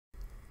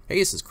Hey,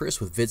 this is Chris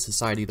with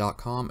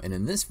vidsociety.com, and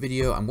in this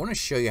video I'm going to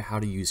show you how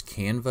to use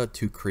Canva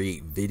to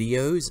create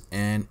videos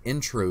and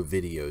intro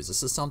videos.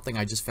 This is something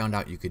I just found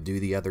out you could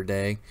do the other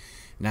day.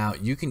 Now,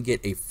 you can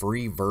get a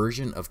free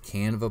version of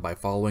Canva by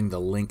following the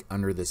link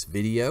under this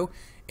video,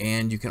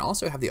 and you can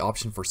also have the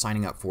option for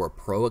signing up for a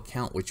pro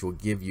account, which will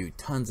give you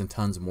tons and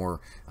tons more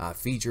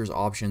features,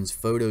 options,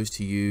 photos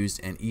to use,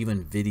 and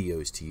even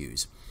videos to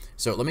use.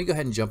 So let me go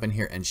ahead and jump in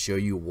here and show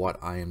you what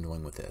I am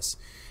doing with this.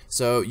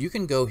 So you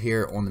can go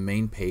here on the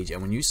main page,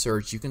 and when you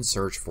search, you can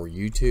search for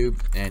YouTube,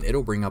 and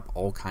it'll bring up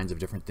all kinds of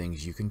different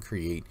things you can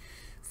create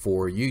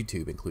for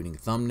YouTube, including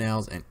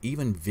thumbnails and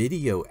even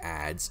video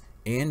ads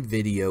and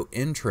video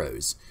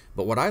intros.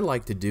 But what I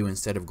like to do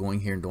instead of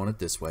going here and doing it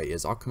this way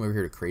is I'll come over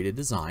here to create a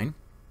design,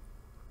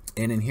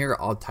 and in here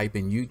I'll type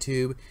in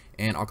YouTube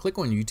and I'll click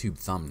on YouTube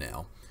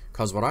thumbnail,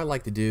 because what I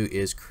like to do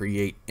is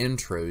create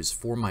intros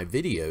for my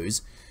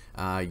videos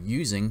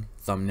using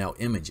thumbnail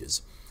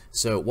images.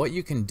 So what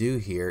you can do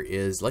here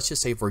is, let's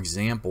just say for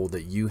example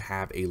that you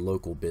have a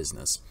local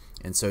business,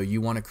 and so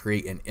you want to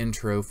create an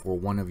intro for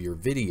one of your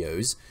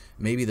videos,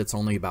 maybe that's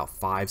only about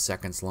 5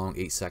 seconds long,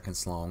 8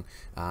 seconds long,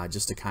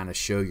 just to kind of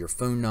show your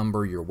phone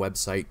number, your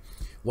website.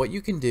 What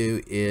you can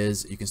do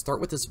is you can start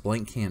with this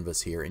blank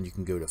canvas here, and you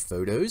can go to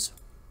Photos.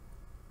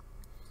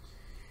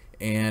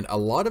 And a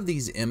lot of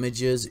these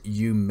images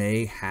you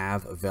may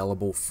have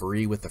available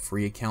free with a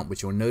free account,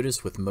 but you'll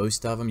notice with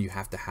most of them you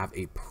have to have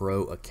a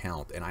pro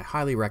account, and I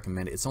highly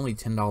recommend it. It's only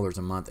 $10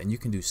 a month, and you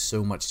can do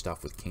so much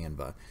stuff with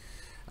Canva.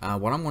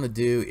 What I'm going to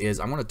do is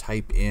I'm going to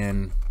type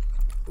in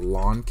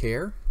lawn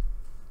care,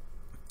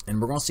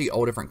 and we're going to see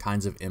all different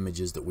kinds of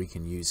images that we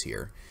can use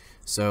here.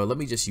 So let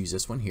me just use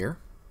this one here,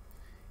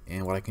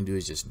 and what I can do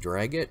is just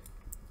drag it,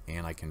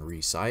 and I can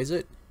resize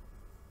it.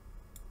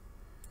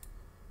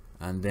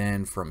 And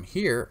then from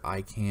here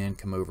I can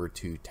come over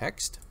to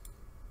text,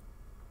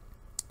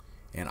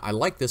 and I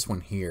like this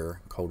one here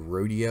called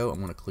Rodeo.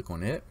 I'm going to click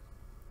on it,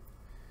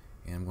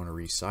 and I'm going to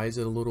resize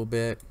it a little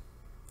bit.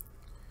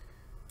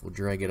 We'll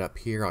drag it up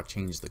here. I'll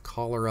change the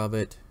color of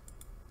it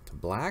to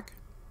black,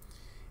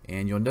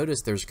 and you'll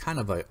notice there's kind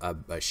of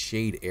a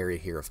shade area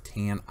here of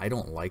tan. I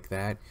don't like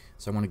that,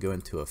 so I want to go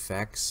into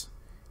effects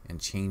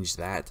and change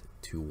that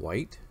to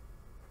white,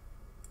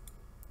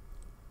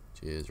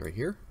 which is right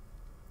here.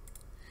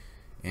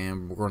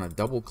 And we're going to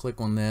double click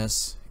on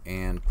this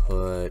and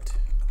put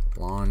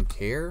lawn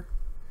care,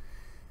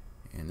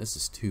 and this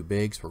is too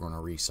big, so we're going to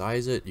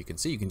resize it. You can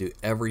see you can do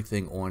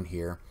everything on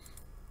here,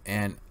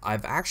 and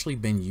I've actually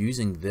been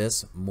using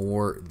this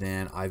more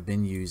than I've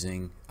been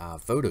using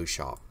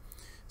Photoshop.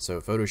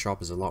 So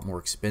Photoshop is a lot more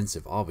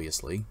expensive,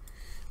 obviously.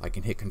 I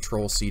can hit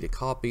Control C to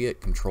copy it,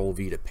 Control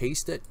V to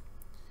paste it,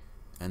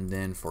 and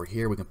then for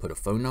here we can put a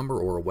phone number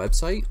or a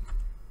website.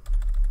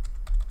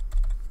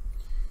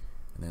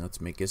 And then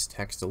let's make this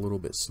text a little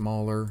bit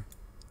smaller,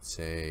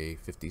 say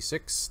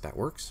 56, that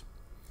works.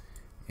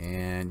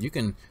 And you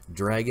can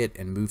drag it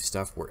and move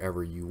stuff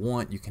wherever you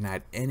want. You can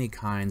add any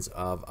kinds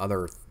of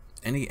other,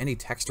 any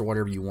text or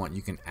whatever you want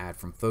you can add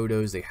from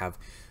photos. They have,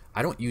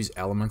 I don't use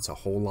elements a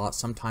whole lot.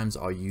 Sometimes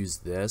I'll use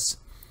this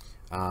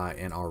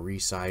and I'll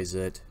resize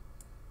it,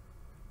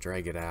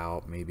 drag it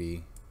out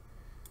maybe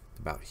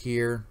about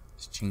here,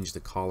 just change the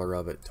color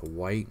of it to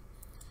white.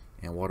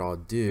 And what I'll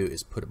do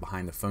is put it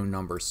behind the phone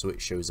number so it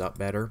shows up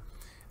better.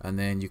 And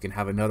then you can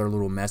have another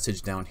little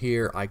message down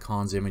here,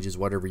 icons, images,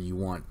 whatever you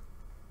want.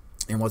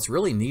 And what's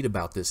really neat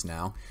about this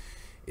now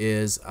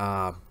is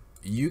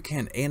you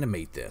can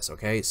animate this,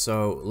 okay?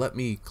 So let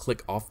me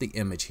click off the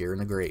image here in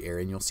the gray area,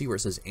 and you'll see where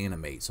it says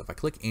animate. So if I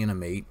click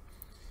animate,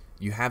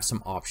 you have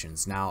some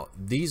options. Now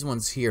these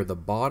ones here, the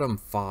bottom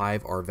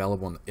 5 are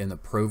available in the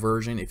pro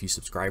version if you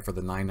subscribe for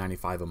the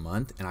 $9.95 a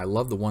month, and I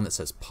love the one that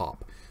says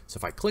pop. So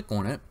if I click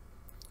on it,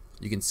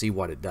 you can see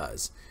what it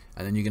does,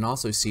 and then you can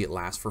also see it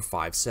lasts for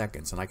 5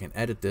 seconds, and I can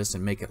edit this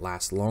and make it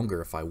last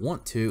longer if I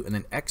want to, and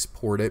then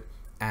export it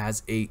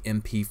as a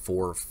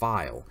MP4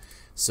 file.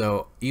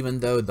 So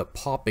even though the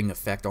popping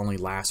effect only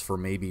lasts for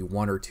maybe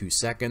 1 or 2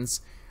 seconds,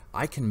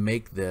 I can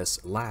make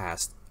this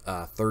last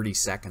 30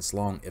 seconds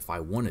long if I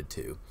wanted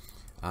to.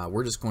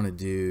 We're just going to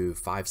do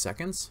 5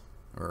 seconds,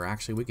 or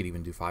actually we could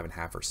even do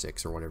 5.5 or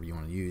 6 or whatever you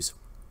want to use.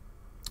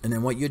 And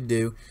then what you'd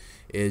do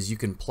is you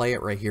can play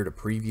it right here to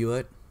preview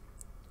it,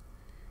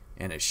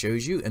 and it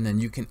shows you, and then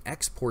you can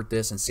export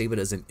this and save it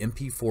as an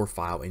MP4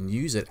 file and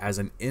use it as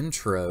an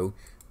intro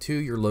to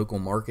your local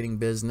marketing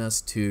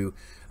business, to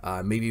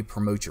maybe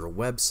promote your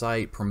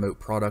website, promote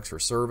products or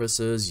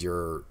services,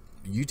 your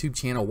YouTube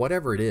channel,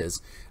 whatever it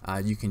is,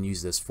 you can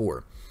use this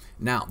for.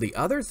 Now the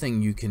other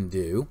thing you can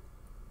do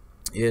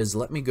is,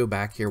 let me go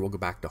back here, we'll go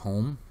back to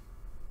home,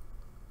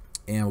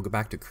 and we'll go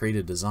back to create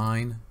a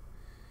design,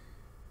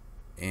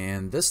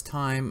 and this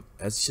time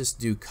let's just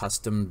do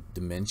custom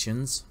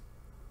dimensions.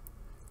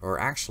 Or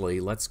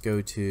actually, let's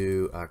go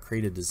to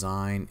create a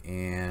design,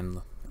 and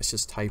let's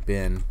just type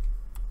in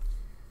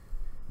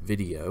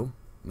video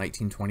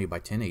 1920 by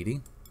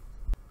 1080.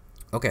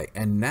 Okay,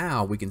 and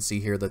now we can see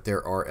here that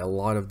there are a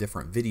lot of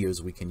different videos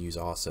we can use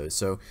also.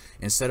 So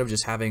instead of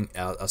just having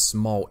a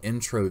small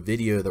intro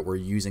video that we're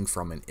using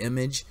from an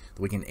image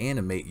that we can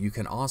animate, you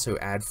can also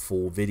add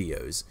full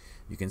videos.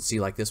 You can see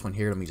like this one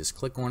here. Let me just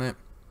click on it.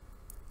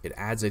 It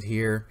adds it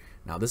here.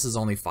 Now this is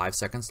only 5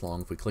 seconds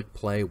long. If we click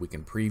play, we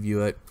can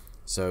preview it.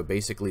 So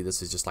basically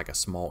this is just like a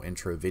small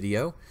intro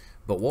video.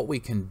 But what we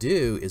can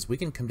do is we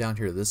can come down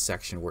here to this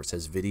section where it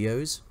says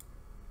videos.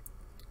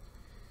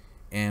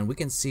 And we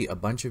can see a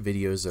bunch of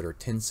videos that are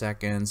 10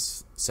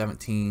 seconds,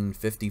 17,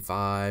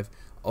 55,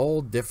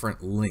 all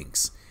different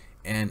lengths.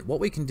 And what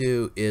we can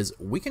do is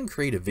we can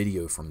create a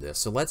video from this.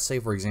 So let's say,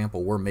 for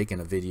example, we're making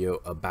a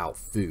video about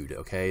food,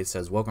 okay? It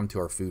says, welcome to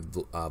our food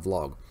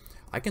vlog.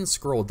 I can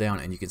scroll down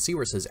and you can see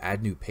where it says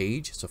add new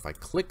page. So if I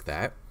click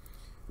that,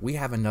 we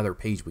have another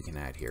page we can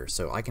add here.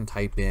 So I can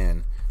type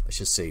in, let's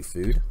just say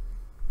food.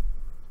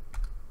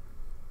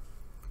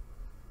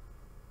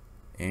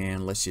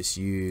 And let's just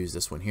use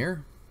this one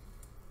here.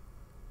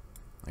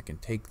 I can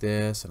take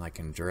this and I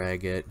can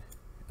drag it,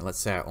 and let's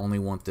say I only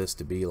want this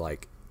to be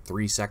like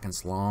 3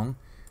 seconds long.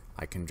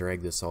 I can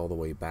drag this all the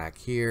way back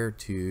here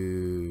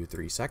to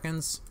 3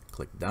 seconds,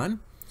 click done.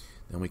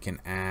 Then we can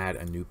add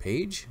a new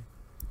page,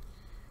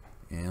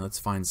 and let's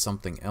find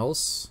something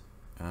else.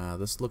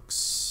 This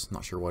looks,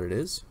 not sure what it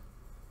is.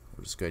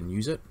 We'll just go ahead and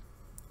use it,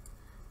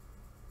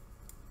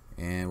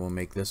 and we'll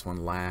make this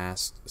one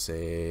last,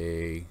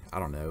 say, I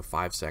don't know,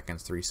 5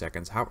 seconds, 3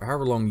 seconds,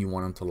 however long you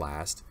want them to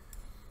last.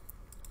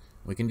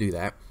 We can do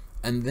that,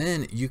 and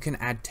then you can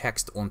add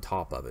text on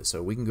top of it.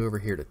 So we can go over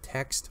here to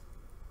text,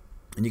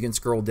 and you can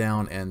scroll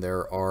down, and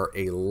there are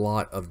a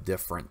lot of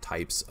different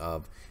types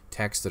of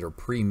text that are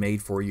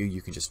pre-made for you.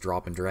 You can just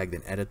drop and drag,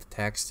 then edit the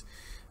text.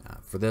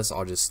 For this,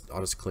 I'll just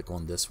click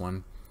on this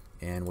one,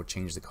 and we'll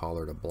change the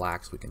color to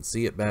black so we can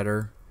see it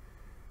better.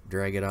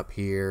 Drag it up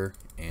here,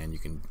 and you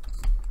can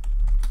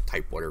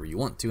type whatever you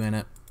want to in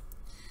it.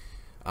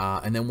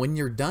 And then when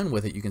you're done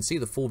with it, you can see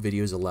the full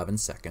video is 11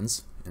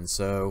 seconds, and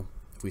so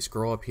if we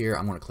scroll up here,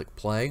 I'm going to click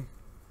play.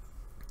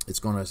 It's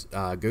going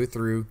to go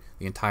through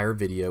the entire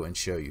video and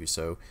show you.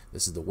 So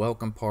this is the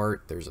welcome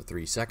part. There's a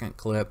 3-second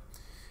clip,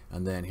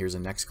 and then here's a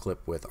next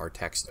clip with our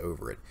text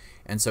over it.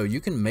 And so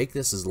you can make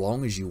this as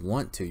long as you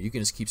want to. You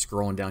can just keep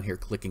scrolling down here,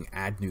 clicking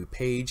add new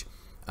page,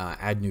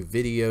 add new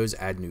videos,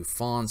 add new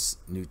fonts,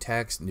 new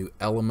text, new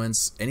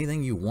elements,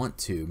 anything you want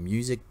to,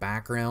 music,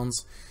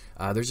 backgrounds.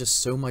 There's just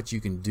so much you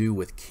can do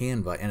with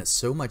Canva, and it's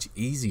so much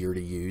easier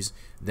to use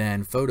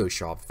than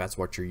Photoshop if that's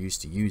what you're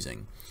used to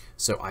using.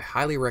 So I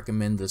highly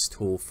recommend this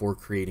tool for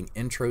creating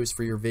intros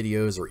for your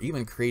videos, or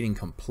even creating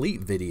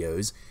complete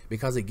videos,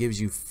 because it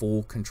gives you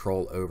full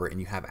control over it, and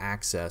you have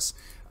access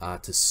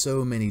to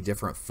so many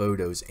different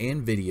photos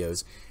and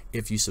videos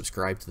if you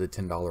subscribe to the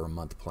 $10 a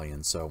month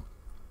plan. So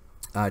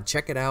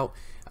check it out.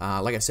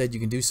 Like I said, you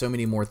can do so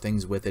many more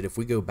things with it. If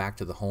we go back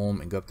to the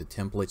home and go up to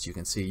templates, you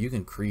can see you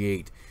can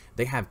create,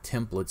 they have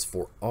templates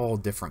for all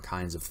different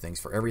kinds of things,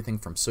 for everything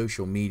from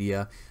social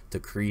media to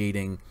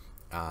creating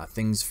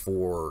things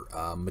for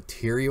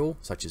material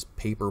such as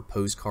paper,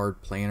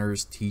 postcard,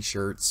 planners,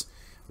 t-shirts,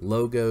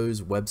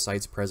 logos,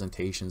 websites,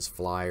 presentations,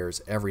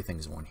 flyers,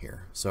 everything's on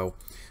here. So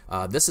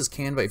this is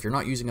Canva. If you're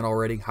not using it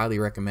already, highly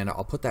recommend it.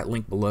 I'll put that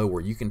link below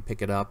where you can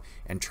pick it up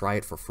and try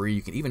it for free.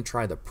 You can even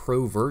try the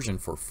pro version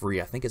for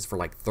free. I think it's for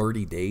like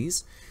 30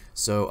 days.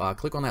 So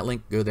click on that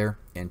link, go there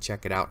and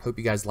check it out. Hope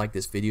you guys like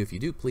this video. If you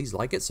do, please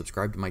like it,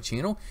 subscribe to my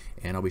channel,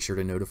 and I'll be sure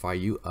to notify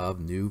you of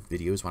new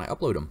videos when I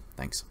upload them.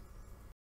 Thanks.